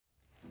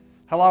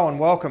Hello and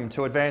welcome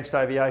to Advanced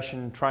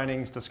Aviation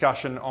Training's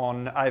discussion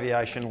on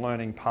aviation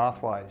learning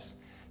pathways.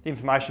 The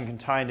information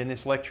contained in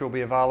this lecture will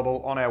be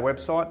available on our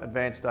website,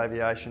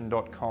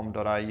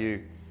 advancedaviation.com.au.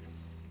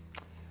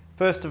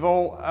 First of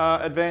all,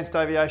 Advanced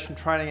Aviation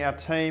Training, our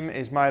team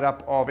is made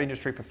up of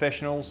industry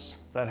professionals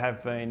that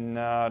have been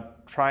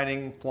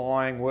training,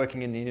 flying,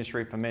 working in the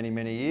industry for many,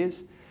 many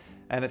years.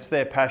 And it's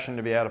their passion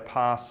to be able to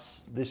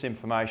pass this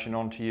information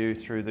on to you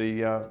through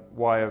the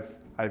way of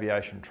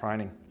aviation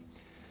training.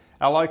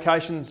 Our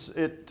location's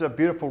at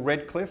beautiful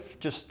Redcliffe,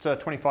 just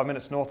 25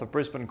 minutes north of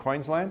Brisbane,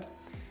 Queensland.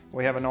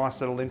 We have a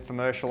nice little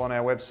infomercial on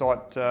our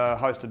website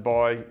hosted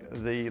by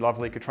the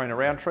lovely Katrina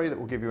Roundtree that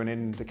will give you an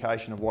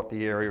indication of what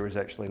the area is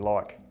actually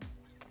like.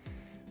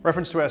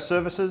 Reference to our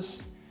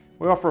services,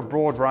 we offer a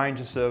broad range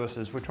of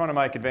services. We're trying to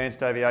make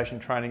advanced aviation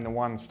training the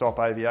one-stop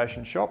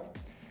aviation shop,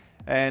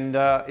 and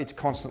it's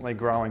constantly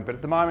growing. But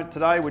at the moment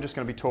today, we're just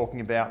going to be talking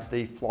about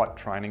the flight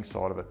training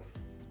side of it.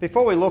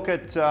 Before we look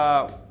at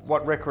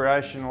what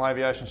Recreational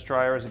Aviation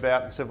Australia is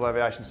about and Civil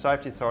Aviation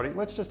Safety Authority,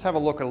 let's just have a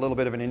look at a little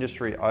bit of an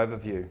industry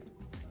overview.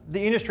 The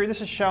industry,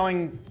 this is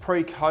showing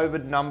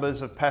pre-COVID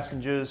numbers of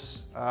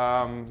passengers,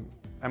 and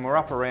we're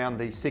up around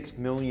the 6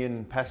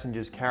 million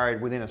passengers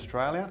carried within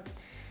Australia.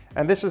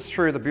 And this is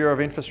through the Bureau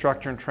of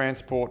Infrastructure and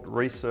Transport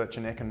Research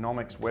and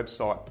Economics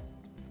website.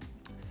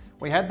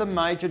 We had the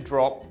major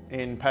drop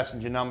in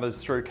passenger numbers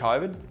through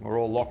COVID. We're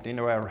all locked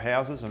into our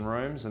houses and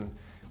rooms, and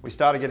we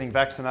started getting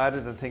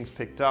vaccinated and things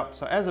picked up.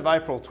 So as of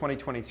April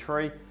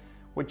 2023,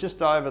 we're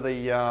just over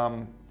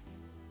the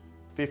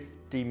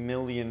 50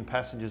 million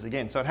passengers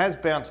again. So it has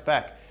bounced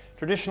back.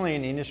 Traditionally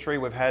in the industry,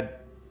 we've had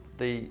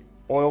the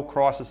oil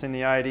crisis in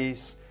the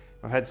 80s,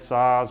 we've had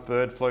SARS,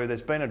 bird flu, there's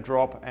been a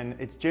drop and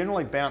it's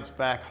generally bounced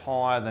back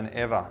higher than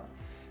ever.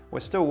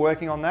 We're still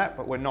working on that,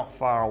 but we're not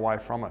far away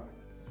from it.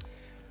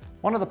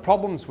 One of the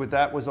problems with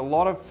that was a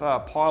lot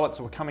of pilots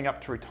who were coming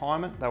up to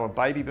retirement. They were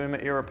baby boomer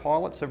era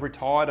pilots, have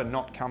retired and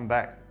not come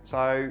back.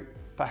 So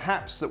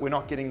perhaps that we're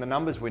not getting the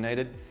numbers we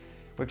needed.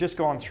 We've just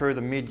gone through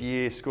the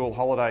mid-year school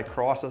holiday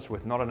crisis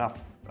with not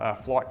enough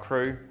flight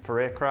crew for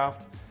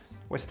aircraft.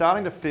 We're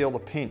starting to feel the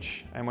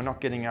pinch and we're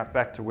not getting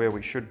back to where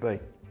we should be.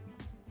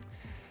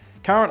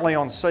 Currently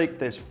on Seek,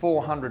 there's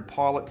 400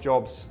 pilot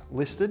jobs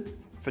listed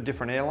for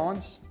different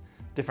airlines,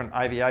 different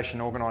aviation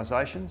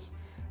organisations.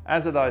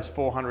 As of those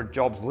 400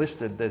 jobs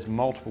listed, there's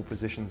multiple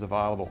positions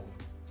available.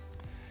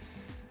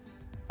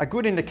 A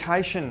good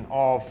indication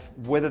of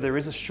whether there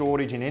is a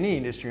shortage in any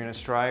industry in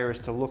Australia is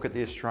to look at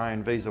the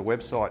Australian visa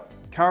website.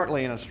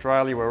 Currently in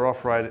Australia, we're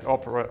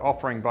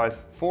offering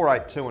both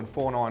 482 and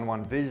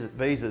 491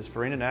 visas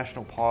for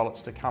international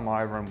pilots to come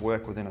over and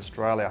work within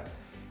Australia,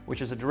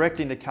 which is a direct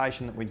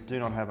indication that we do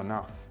not have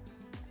enough.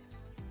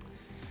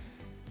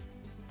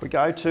 If we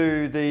go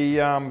to the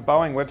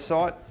Boeing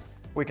website,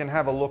 we can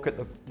have a look at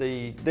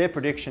their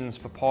predictions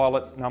for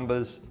pilot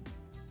numbers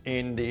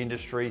in the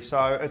industry.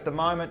 So at the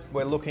moment,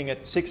 we're looking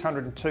at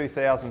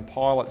 602,000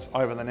 pilots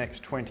over the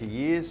next 20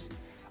 years,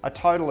 a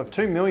total of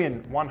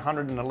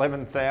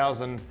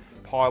 2,111,000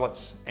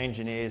 pilots,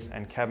 engineers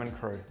and cabin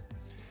crew.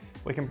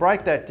 We can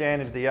break that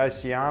down into the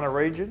Oceania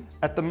region.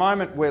 At the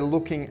moment, we're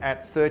looking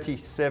at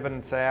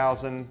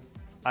 37,000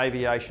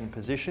 aviation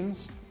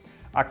positions.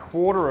 A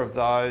quarter of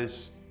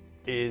those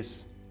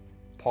is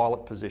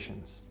pilot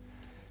positions.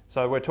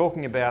 So we're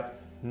talking about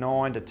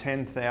 9,000 to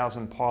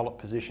 10,000 pilot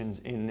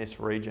positions in this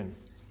region.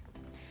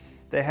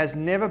 There has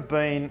never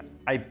been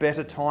a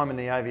better time in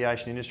the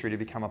aviation industry to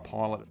become a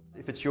pilot.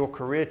 If it's your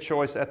career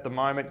choice at the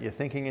moment, you're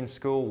thinking in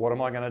school, what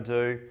am I going to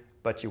do?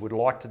 But you would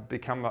like to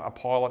become a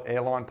pilot,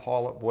 airline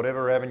pilot,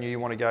 whatever avenue you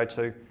want to go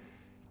to,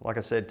 like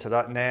I said,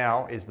 today,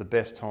 now is the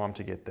best time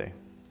to get there.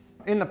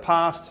 In the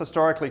past,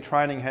 historically,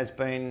 training has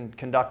been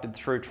conducted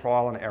through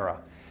trial and error.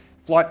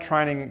 Flight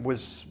training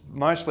was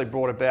mostly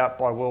brought about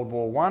by World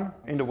War I,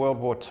 into World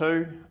War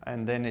II,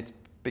 and then it's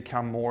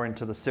become more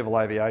into the civil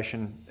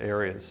aviation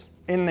areas.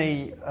 In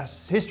the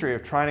history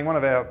of training, one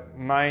of our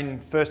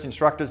main first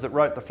instructors that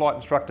wrote the flight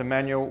instructor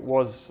manual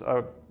was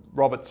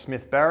Robert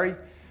Smith Barry,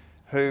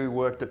 who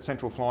worked at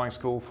Central Flying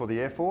School for the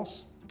Air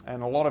Force,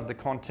 and a lot of the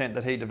content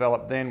that he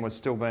developed then was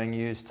still being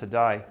used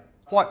today.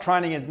 Flight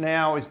training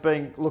now is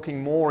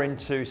looking more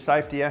into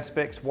safety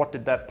aspects. What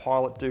did that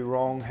pilot do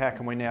wrong? How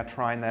can we now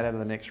train that out of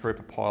the next group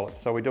of pilots?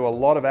 So we do a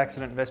lot of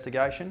accident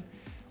investigation.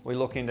 We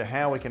look into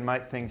how we can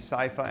make things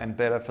safer and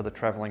better for the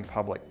travelling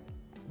public.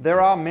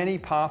 There are many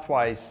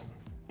pathways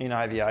in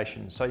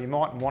aviation. So you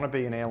might want to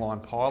be an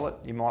airline pilot,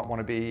 you might want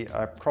to be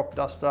a crop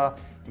duster,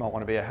 you might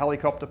want to be a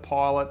helicopter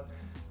pilot.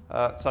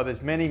 So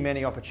there's many,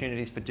 many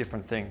opportunities for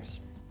different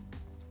things.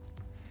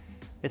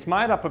 It's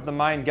made up of the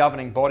main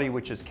governing body,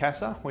 which is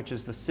CASA, which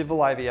is the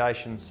Civil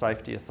Aviation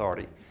Safety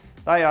Authority.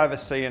 They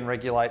oversee and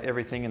regulate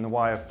everything in the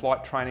way of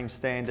flight training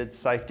standards,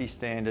 safety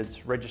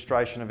standards,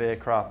 registration of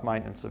aircraft,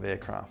 maintenance of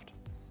aircraft.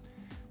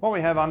 What we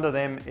have under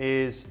them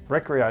is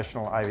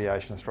Recreational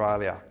Aviation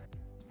Australia.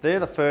 They're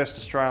the first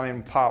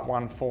Australian Part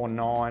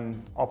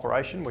 149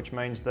 operation, which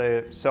means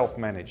they're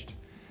self-managed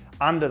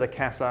under the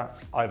CASA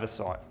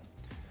oversight.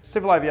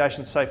 Civil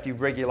Aviation Safety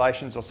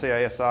Regulations, or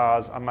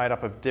CASRs, are made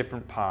up of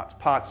different parts.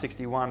 Part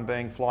 61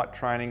 being flight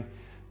training,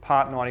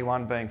 Part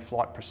 91 being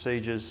flight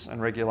procedures and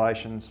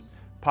regulations,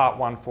 Part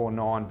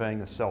 149 being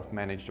the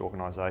self-managed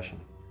organisation.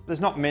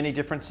 There's not many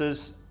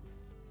differences.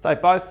 They're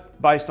both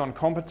based on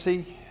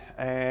competency,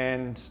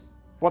 and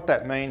what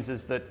that means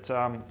is that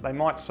they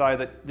might say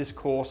that this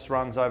course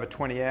runs over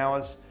 20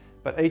 hours,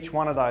 but each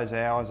one of those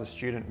hours a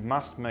student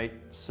must meet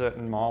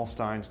certain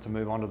milestones to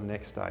move on to the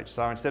next stage.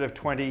 So instead of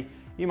 20,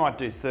 you might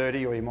do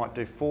 30 or you might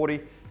do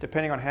 40,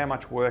 depending on how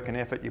much work and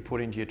effort you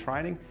put into your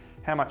training,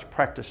 how much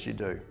practice you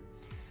do.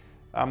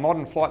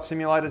 Modern flight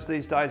simulators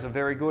these days are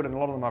very good, and a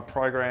lot of them are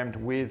programmed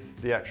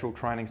with the actual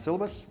training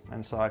syllabus.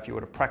 And so if you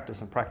were to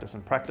practice and practice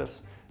and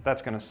practice,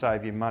 that's going to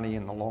save you money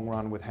in the long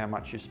run with how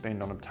much you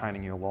spend on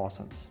obtaining your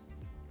licence.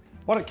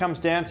 What it comes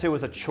down to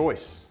is a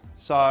choice.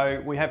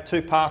 So we have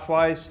two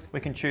pathways. We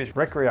can choose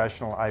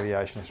Recreational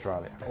Aviation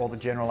Australia or the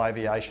General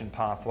Aviation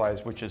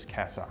pathways, which is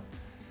CASA.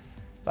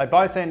 They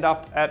both end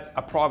up at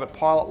a private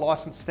pilot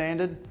licence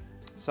standard.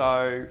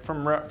 So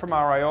from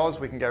RAAus,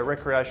 we can go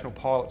Recreational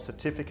Pilot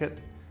Certificate,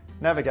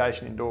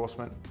 Navigation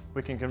Endorsement.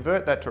 We can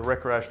convert that to a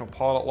Recreational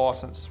Pilot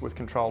Licence with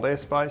controlled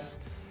airspace.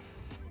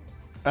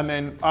 And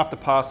then after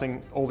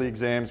passing all the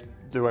exams,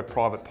 do a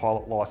private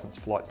pilot licence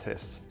flight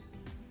test.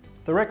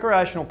 The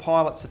Recreational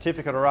Pilot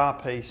Certificate, or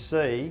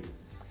RPC,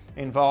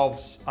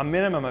 involves a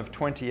minimum of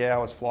 20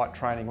 hours flight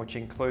training, which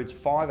includes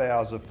 5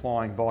 hours of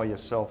flying by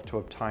yourself to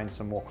obtain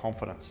some more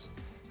confidence.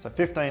 So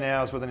 15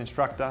 hours with an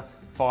instructor,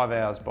 5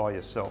 hours by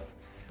yourself.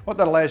 What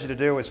that allows you to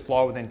do is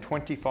fly within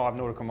 25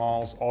 nautical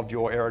miles of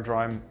your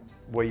aerodrome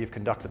where you've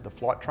conducted the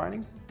flight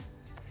training.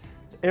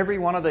 Every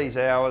one of these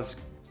hours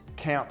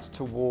counts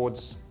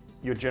towards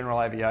your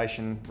General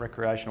Aviation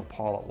Recreational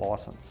Pilot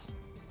Licence.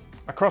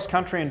 A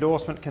cross-country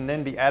endorsement can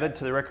then be added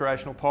to the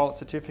Recreational Pilot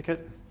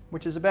Certificate,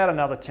 which is about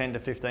another 10 to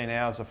 15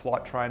 hours of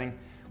flight training.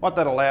 What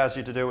that allows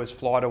you to do is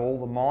fly to all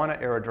the minor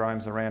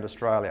aerodromes around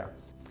Australia.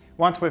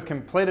 Once we've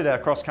completed our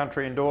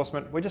cross-country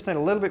endorsement, we just need a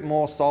little bit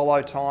more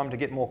solo time to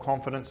get more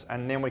confidence,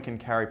 and then we can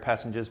carry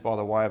passengers by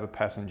the way of a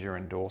passenger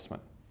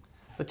endorsement.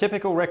 The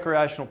typical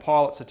Recreational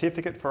Pilot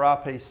Certificate for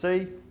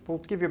RPC will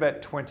give you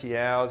about 20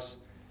 hours,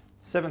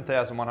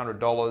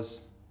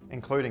 $7,100,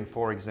 including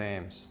 4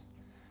 exams.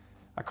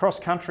 A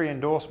cross-country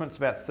endorsement's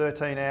about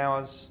 13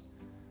 hours,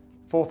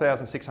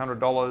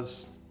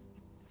 $4,600,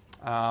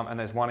 and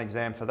there's 1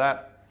 exam for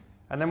that.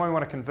 And then when we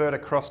want to convert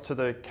across to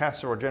the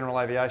CASA or General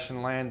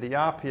Aviation land, the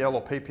RPL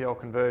or PPL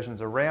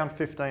conversion's around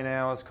 15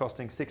 hours,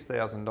 costing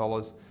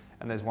 $6,000,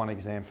 and there's 1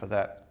 exam for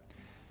that.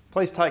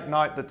 Please take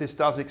note that this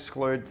does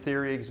exclude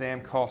theory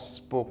exam costs,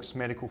 books,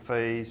 medical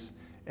fees,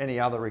 any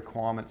other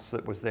requirements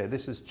that was there.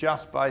 This is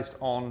just based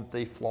on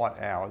the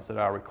flight hours that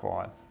are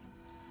required.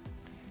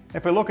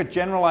 If we look at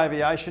General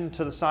Aviation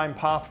to the same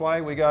pathway,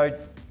 we go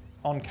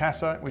on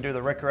CASA, we do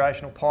the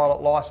Recreational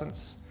Pilot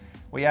Licence,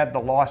 we add the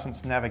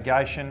Licence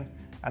Navigation,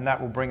 and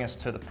that will bring us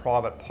to the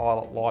Private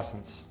Pilot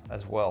Licence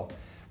as well.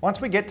 Once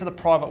we get to the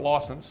private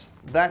licence,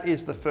 that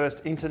is the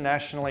first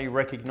internationally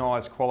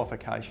recognised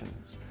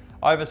qualifications.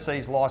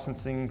 Overseas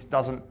licensing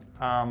doesn't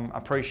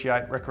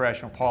appreciate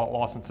recreational pilot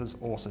licences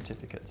or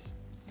certificates.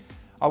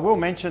 I will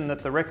mention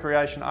that the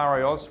Recreation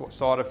RAAus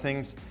side of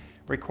things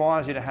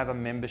requires you to have a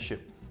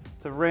membership.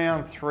 It's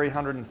around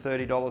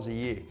 $330 a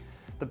year.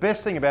 The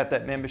best thing about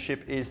that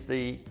membership is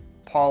the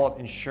pilot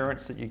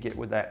insurance that you get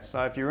with that.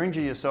 So if you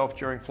injure yourself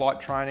during flight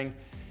training,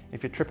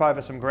 if you trip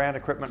over some ground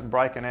equipment and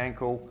break an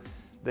ankle,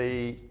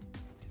 the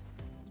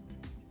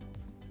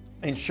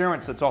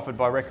insurance that's offered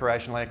by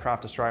Recreational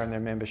Aircraft Australia and their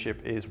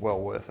membership is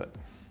well worth it.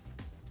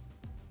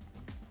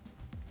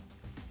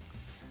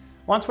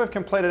 Once we've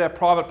completed our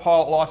private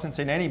pilot licence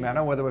in any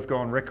manner, whether we've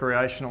gone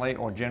recreationally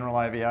or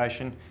general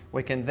aviation,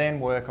 we can then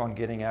work on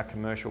getting our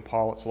commercial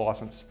pilot's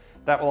licence.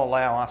 That will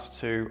allow us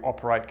to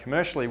operate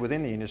commercially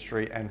within the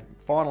industry and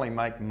finally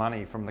make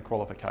money from the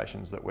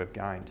qualifications that we've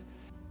gained.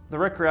 The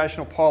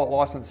recreational pilot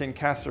licence in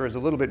CASA is a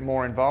little bit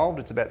more involved.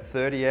 It's about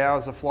 30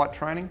 hours of flight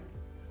training.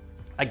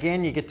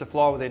 Again, you get to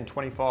fly within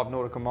 25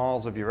 nautical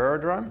miles of your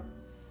aerodrome.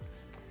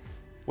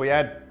 We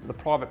add the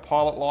private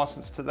pilot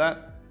licence to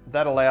that.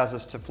 That allows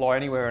us to fly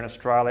anywhere in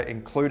Australia,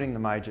 including the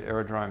major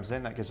aerodromes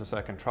then. That gives us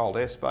our controlled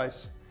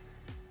airspace.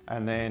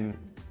 And then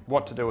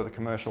what to do with a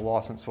commercial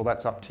licence, well,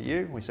 that's up to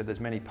you. We said there's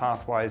many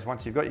pathways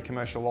once you've got your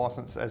commercial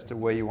licence as to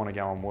where you want to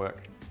go and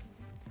work.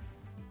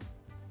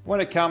 When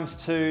it comes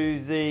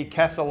to the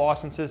CASA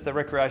licences, the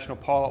recreational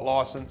pilot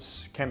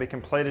licence can be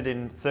completed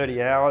in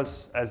 30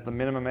 hours as the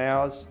minimum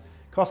hours,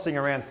 costing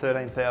around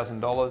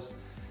 $13,000.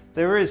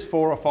 There is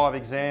 4 or 5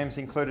 exams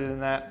included in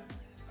that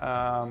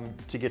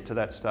to get to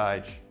that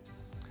stage.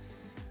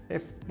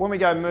 When we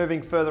go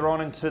moving further on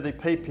into the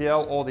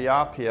PPL or the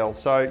RPL,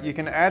 so you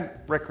can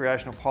add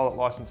recreational pilot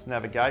licence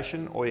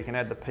navigation or you can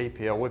add the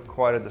PPL. We've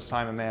quoted the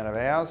same amount of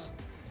hours,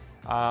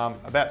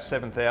 about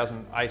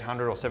 $7,800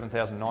 or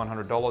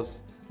 $7,900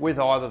 with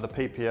either the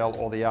PPL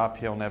or the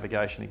RPL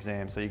navigation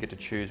exam, so you get to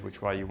choose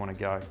which way you want to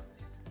go.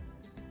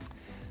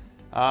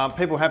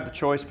 People have the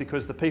choice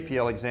because the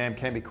PPL exam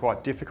can be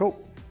quite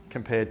difficult.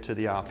 compared to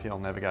the RPL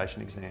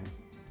navigation exam.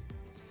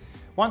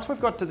 Once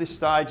we've got to this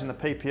stage in the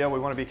PPL, we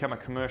want to become a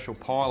commercial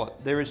pilot.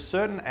 There is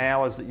certain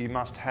hours that you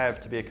must have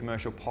to be a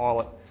commercial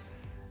pilot.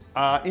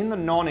 In the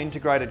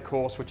non-integrated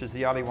course, which is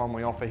the only one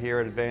we offer here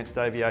at Advanced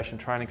Aviation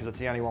Training because it's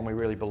the only one we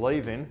really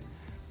believe in,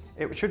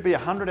 it should be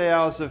 100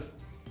 hours of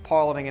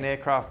piloting an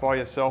aircraft by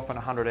yourself and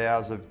 100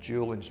 hours of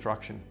dual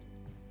instruction.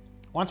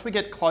 Once we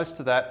get close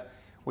to that,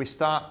 we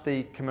start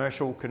the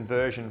commercial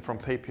conversion from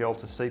PPL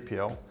to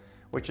CPL,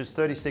 which is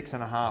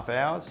 36.5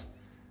 hours,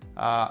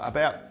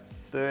 about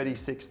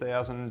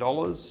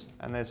 $36,000,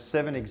 and there's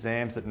 7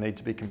 exams that need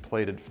to be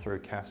completed through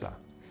CASA.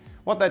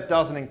 What that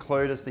doesn't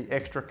include is the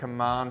extra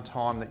command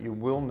time that you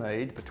will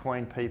need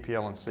between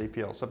PPL and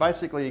CPL. So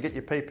basically you get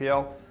your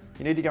PPL,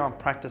 you need to go and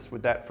practice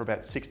with that for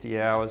about 60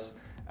 hours,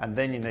 and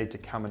then you need to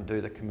come and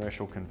do the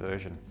commercial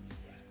conversion.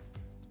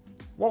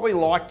 What we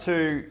like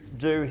to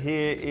do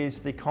here is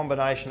the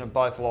combination of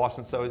both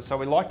licenses. So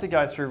we like to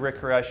go through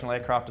Recreational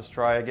Aircraft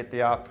Australia, get the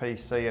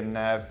RPC and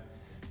NAV,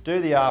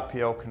 do the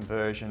RPL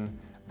conversion,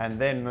 and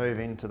then move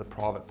into the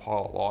private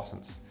pilot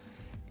license.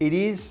 It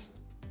is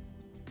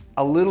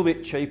a little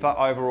bit cheaper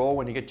overall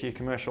when you get to your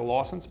commercial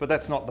license, but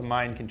that's not the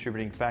main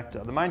contributing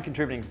factor. The main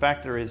contributing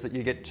factor is that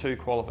you get 2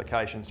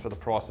 qualifications for the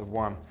price of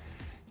 1.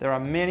 There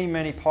are many,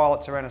 many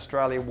pilots around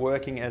Australia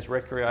working as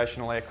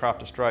Recreational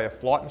Aircraft Australia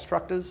flight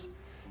instructors,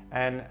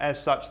 and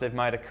as such they've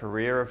made a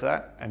career of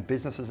that and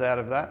businesses out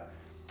of that.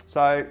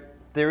 So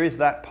there is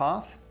that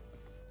path,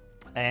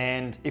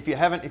 and if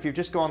you've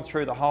just gone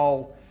through the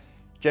whole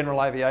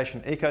general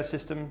aviation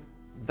ecosystem,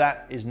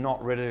 that is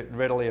not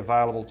readily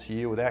available to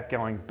you without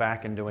going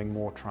back and doing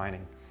more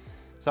training.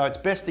 So it's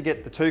best to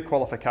get the 2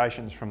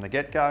 qualifications from the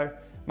get-go,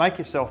 make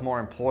yourself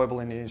more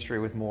employable in the industry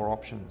with more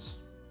options.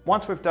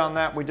 Once we've done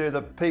that, we do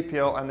the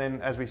PPL and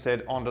then, as we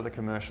said, onto the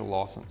commercial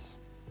license.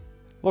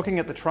 Looking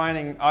at the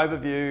training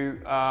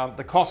overview,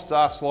 the costs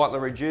are slightly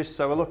reduced,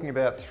 so we're looking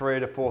about $3,000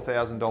 to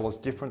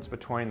 $4,000 difference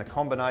between the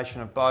combination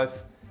of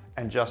both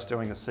and just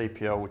doing the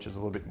CPL, which is a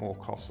little bit more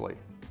costly.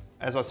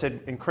 As I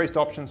said, increased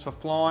options for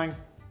flying,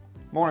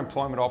 more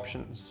employment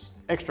options,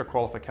 extra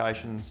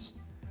qualifications,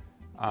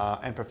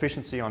 and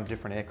proficiency on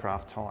different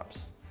aircraft types.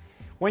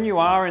 When you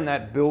are in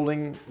that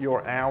building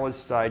your hours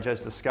stage, as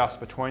discussed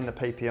between the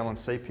PPL and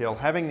CPL,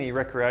 having the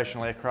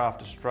Recreational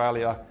Aircraft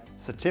Australia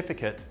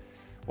certificate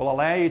will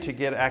allow you to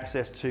get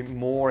access to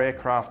more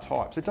aircraft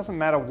types. It doesn't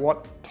matter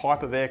what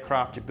type of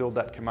aircraft you build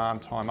that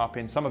command time up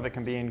in. Some of it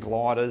can be in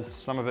gliders,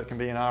 some of it can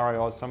be in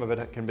RAAus, some of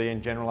it can be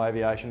in general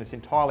aviation. It's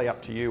entirely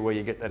up to you where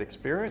you get that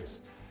experience.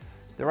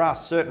 There are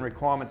certain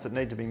requirements that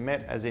need to be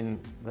met, as in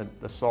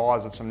the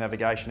size of some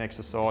navigation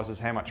exercises,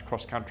 how much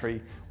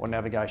cross-country or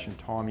navigation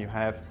time you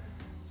have.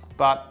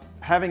 But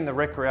having the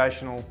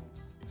recreational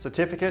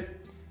certificate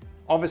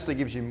obviously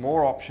gives you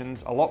more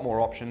options, a lot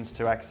more options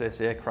to access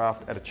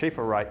aircraft at a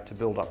cheaper rate to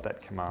build up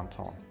that command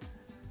time.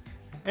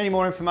 Any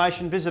more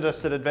information, visit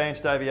us at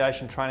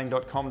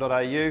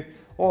advancedaviationtraining.com.au,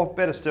 or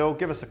better still,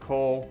 give us a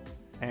call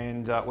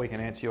and we can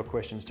answer your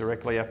questions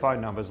directly. Our phone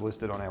number is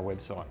listed on our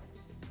website.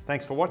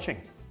 Thanks for watching.